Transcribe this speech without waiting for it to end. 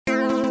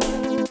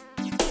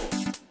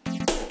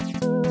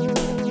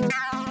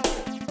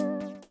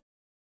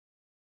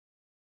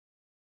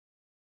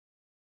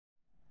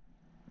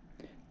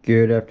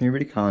Good afternoon,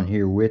 everybody. Colin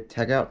here with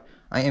Techout.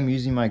 I am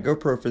using my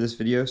GoPro for this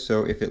video,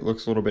 so if it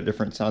looks a little bit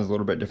different, sounds a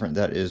little bit different,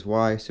 that is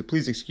why. So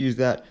please excuse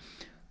that.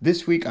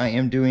 This week I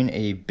am doing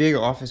a big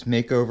office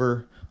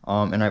makeover,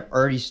 and I've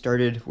already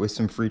started with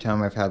some free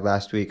time I've had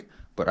last week,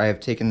 but I have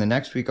taken the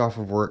next week off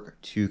of work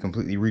to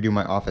completely redo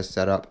my office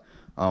setup.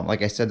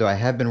 Like I said, though, I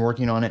have been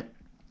working on it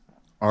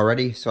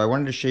already, so I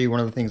wanted to show you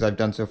one of the things I've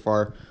done so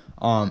far,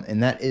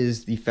 and that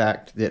is the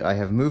fact that I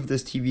have moved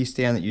this TV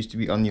stand that used to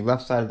be on the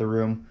left side of the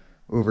room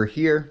over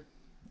here.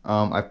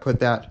 I've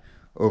put that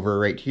over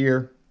right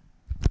here.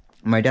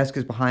 My desk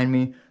is behind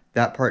me.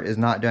 That part is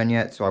not done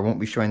yet, so I won't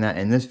be showing that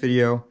in this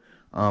video.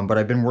 But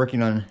I've been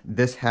working on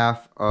this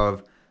half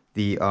of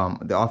the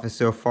office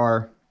so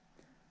far.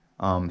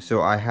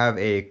 So I have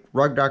a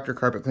Rug Doctor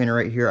carpet cleaner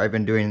right here. I've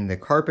been doing the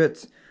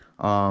carpets,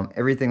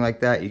 everything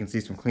like that. You can see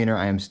some cleaner.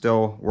 I am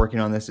still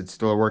working on this. It's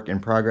still a work in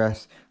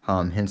progress,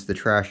 hence the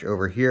trash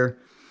over here.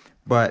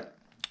 But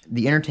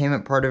the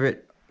entertainment part of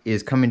it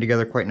is coming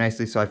together quite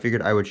nicely, so I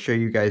figured I would show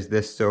you guys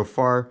this so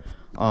far.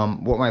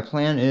 What my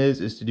plan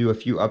is to do a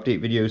few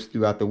update videos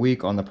throughout the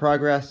week on the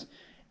progress,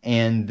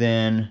 and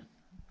then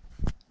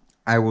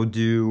I will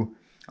do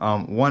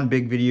one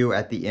big video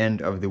at the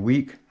end of the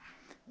week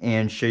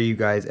and show you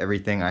guys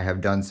everything I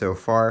have done so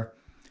far.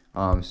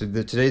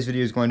 Today's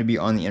video is going to be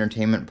on the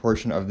entertainment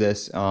portion of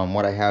this,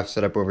 what I have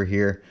set up over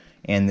here,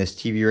 and this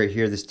TV right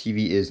here. This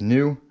TV is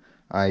new.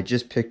 I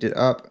just picked it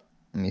up.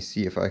 Let me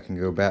see if I can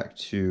go back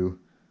to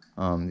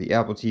the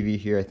Apple TV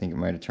here. I think it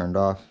might have turned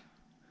off.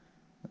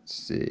 Let's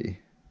see.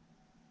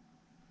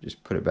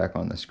 Just put it back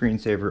on the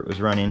screensaver it was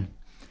running.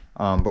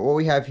 But what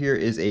we have here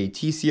is a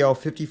TCL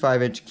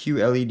 55-inch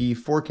QLED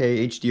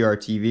 4K HDR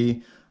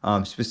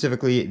TV.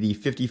 Specifically the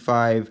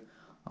 55,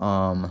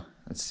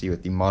 let's see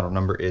what the model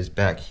number is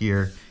back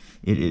here.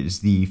 It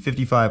is the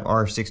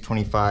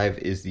 55R625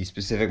 is the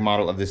specific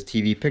model of this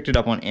TV. Picked it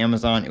up on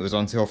Amazon. It was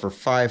on sale for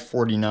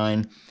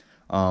 $549.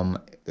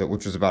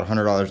 Which was about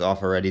 $100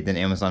 off already. Then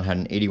Amazon had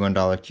an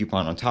 $81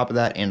 coupon on top of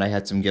that, and I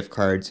had some gift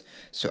cards.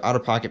 So out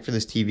of pocket for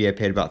this TV, I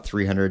paid about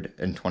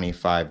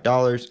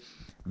 $325.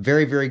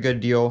 Very, very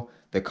good deal.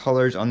 The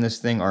colors on this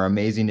thing are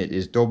amazing. It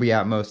is Dolby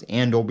Atmos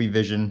and Dolby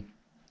Vision,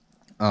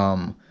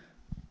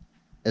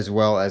 as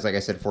well as, like I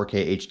said,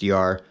 4K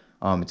HDR.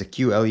 It's a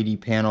QLED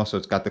panel, so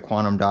it's got the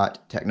quantum dot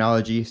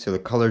technology. So the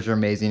colors are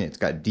amazing. It's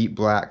got deep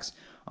blacks.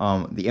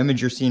 The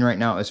image you're seeing right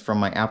now is from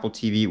my Apple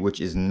TV,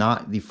 which is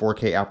not the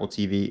 4K Apple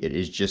TV. It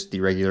is just the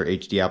regular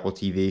HD Apple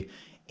TV,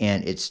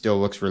 and it still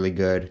looks really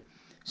good.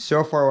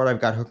 So far, what I've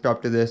got hooked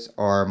up to this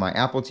are my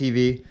Apple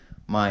TV.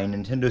 My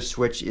Nintendo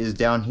Switch is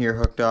down here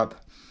hooked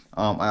up.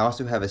 I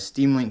also have a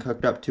Steam Link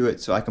hooked up to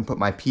it, so I can put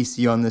my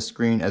PC on this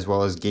screen as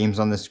well as games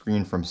on this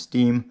screen from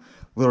Steam.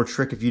 Little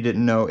trick if you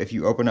didn't know, if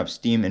you open up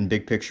Steam in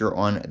Big Picture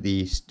on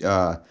the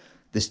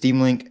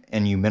Steam Link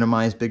and you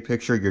minimize Big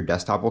Picture, your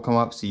desktop will come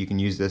up, so you can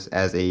use this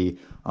as a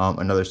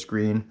another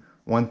screen.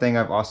 One thing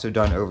I've also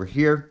done over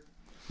here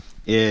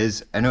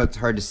is, I know it's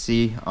hard to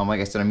see,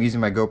 like I said, I'm using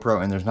my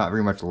GoPro and there's not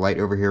very much light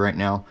over here right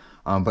now,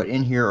 but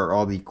in here are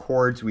all the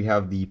cords. We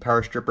have the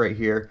power strip right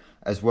here,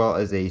 as well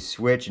as a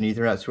switch, an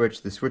Ethernet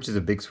switch. The switch is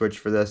a big switch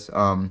for this,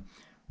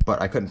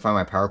 but I couldn't find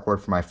my power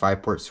cord for my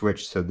 5-port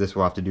switch, so this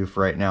will have to do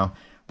for right now.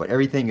 But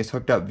everything is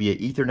hooked up via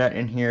Ethernet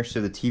in here, so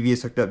the TV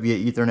is hooked up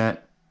via Ethernet.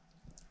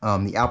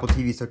 The Apple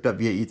TV is hooked up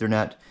via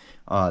Ethernet.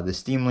 The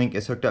Steam Link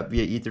is hooked up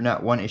via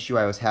Ethernet. One issue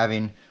I was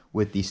having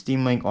with the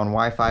Steam Link on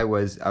Wi-Fi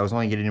was I was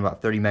only getting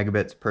about 30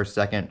 megabits per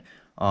second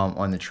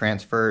on the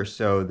transfer,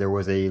 so there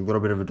was a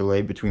little bit of a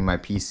delay between my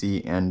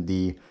PC and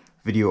the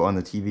video on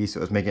the TV, so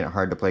it was making it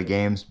hard to play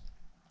games.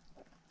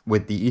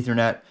 With the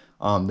Ethernet,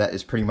 that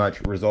is pretty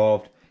much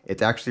resolved.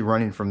 It's actually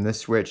running from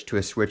this switch to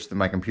a switch that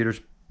my computer's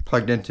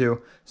plugged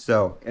into,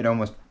 so it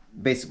almost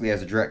basically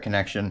has a direct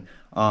connection.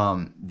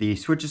 The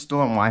switch is still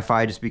on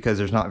Wi-Fi just because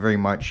there's not very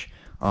much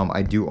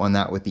I do on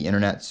that with the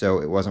internet,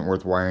 so it wasn't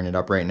worth wiring it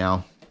up right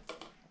now.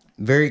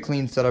 Very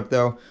clean setup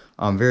though.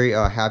 I'm very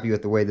happy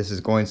with the way this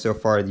is going so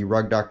far. The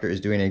Rug Doctor is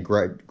doing a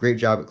great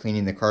job at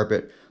cleaning the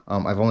carpet.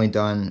 I've only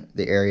done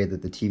the area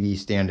that the TV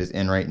stand is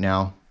in right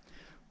now.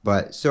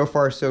 But so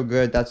far so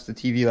good. That's the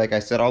TV, like I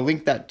said. I'll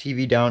link that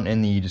TV down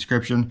in the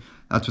description.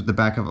 That's what the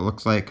back of it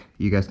looks like.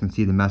 You guys can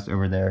see the mess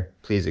over there.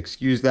 Please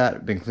excuse that.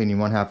 I've been cleaning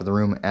one half of the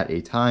room at a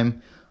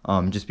time.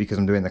 Just because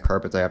I'm doing the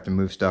carpets, I have to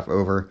move stuff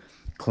over,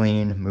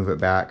 clean, move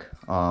it back,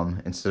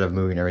 instead of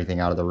moving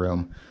everything out of the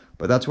room.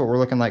 But that's what we're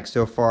looking like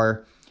so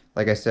far.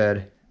 Like I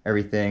said,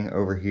 everything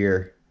over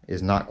here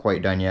is not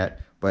quite done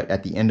yet. But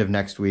at the end of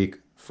next week,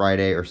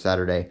 Friday or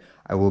Saturday,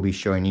 I will be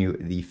showing you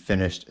the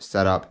finished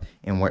setup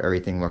and what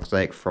everything looks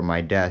like from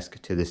my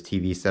desk to this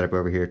TV setup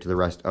over here to the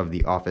rest of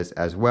the office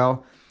as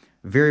well.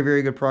 Very,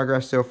 very good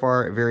progress so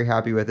far. Very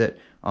happy with it.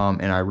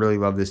 And I really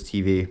love this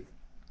TV.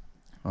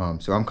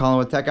 So I'm Colin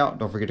with Techout.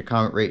 Don't forget to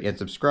comment, rate, and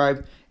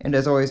subscribe. And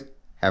as always,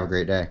 have a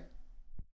great day.